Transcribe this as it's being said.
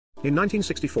In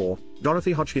 1964,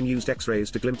 Dorothy Hodgkin used X-rays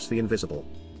to glimpse the invisible.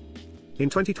 In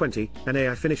 2020, an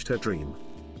AI finished her dream.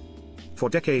 For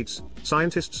decades,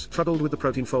 scientists struggled with the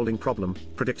protein folding problem,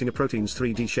 predicting a protein's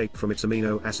 3D shape from its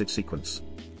amino acid sequence.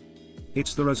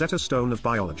 It's the Rosetta Stone of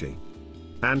biology.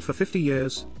 And for 50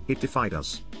 years, it defied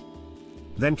us.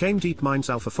 Then came DeepMind's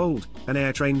AlphaFold, an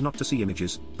AI trained not to see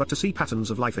images, but to see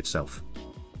patterns of life itself.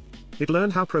 It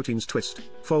learned how proteins twist,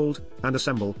 fold, and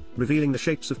assemble, revealing the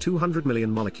shapes of 200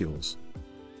 million molecules.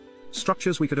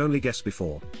 Structures we could only guess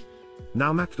before.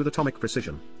 Now mapped with atomic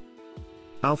precision.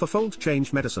 AlphaFold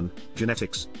changed medicine,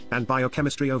 genetics, and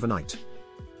biochemistry overnight.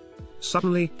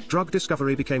 Suddenly, drug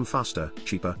discovery became faster,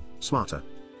 cheaper, smarter.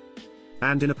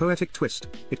 And in a poetic twist,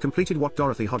 it completed what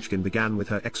Dorothy Hodgkin began with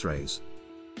her X-rays.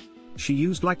 She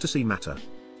used light to see matter.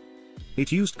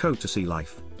 It used code to see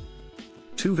life.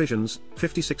 Two visions,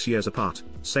 56 years apart,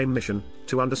 same mission,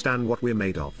 to understand what we're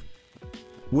made of.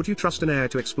 Would you trust an AI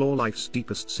to explore life's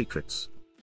deepest secrets?